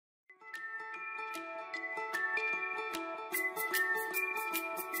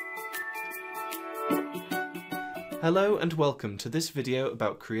Hello and welcome to this video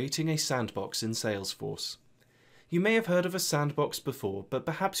about creating a sandbox in Salesforce. You may have heard of a sandbox before, but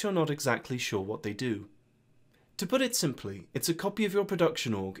perhaps you're not exactly sure what they do. To put it simply, it's a copy of your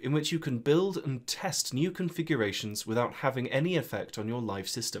production org in which you can build and test new configurations without having any effect on your live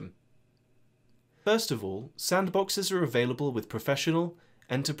system. First of all, sandboxes are available with Professional,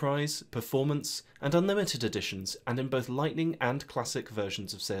 Enterprise, Performance, and Unlimited editions, and in both Lightning and Classic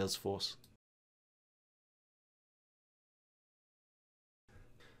versions of Salesforce.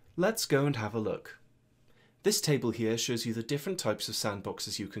 Let's go and have a look. This table here shows you the different types of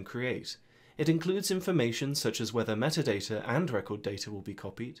sandboxes you can create. It includes information such as whether metadata and record data will be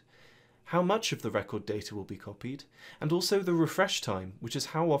copied, how much of the record data will be copied, and also the refresh time, which is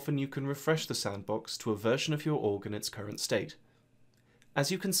how often you can refresh the sandbox to a version of your org in its current state.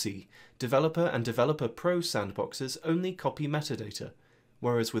 As you can see, Developer and Developer Pro sandboxes only copy metadata,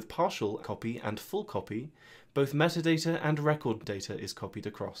 whereas with partial copy and full copy, both metadata and record data is copied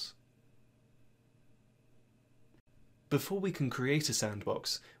across. Before we can create a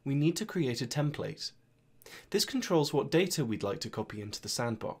sandbox, we need to create a template. This controls what data we'd like to copy into the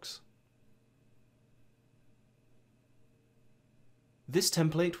sandbox. This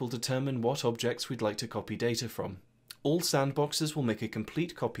template will determine what objects we'd like to copy data from. All sandboxes will make a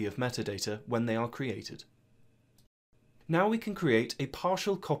complete copy of metadata when they are created. Now we can create a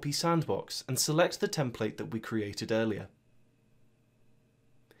partial copy sandbox and select the template that we created earlier.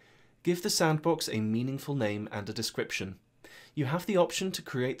 Give the sandbox a meaningful name and a description. You have the option to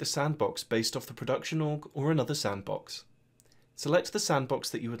create the sandbox based off the production org or another sandbox. Select the sandbox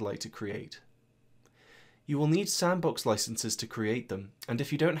that you would like to create. You will need sandbox licenses to create them, and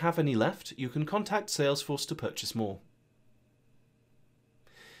if you don't have any left, you can contact Salesforce to purchase more.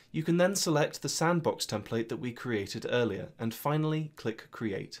 You can then select the Sandbox template that we created earlier, and finally click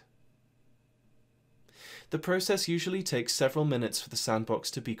Create. The process usually takes several minutes for the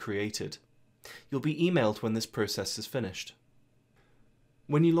sandbox to be created. You'll be emailed when this process is finished.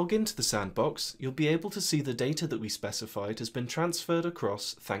 When you log into the sandbox, you'll be able to see the data that we specified has been transferred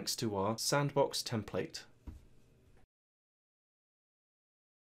across thanks to our Sandbox template.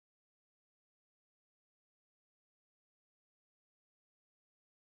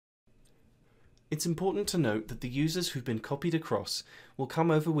 It's important to note that the users who've been copied across will come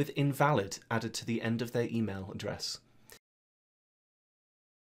over with invalid added to the end of their email address.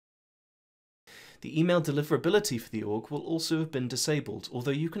 The email deliverability for the org will also have been disabled,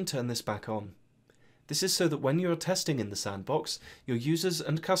 although you can turn this back on. This is so that when you're testing in the sandbox, your users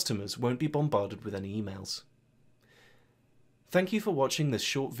and customers won't be bombarded with any emails. Thank you for watching this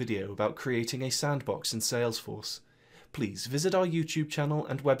short video about creating a sandbox in Salesforce. Please visit our YouTube channel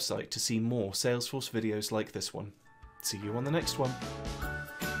and website to see more Salesforce videos like this one. See you on the next one.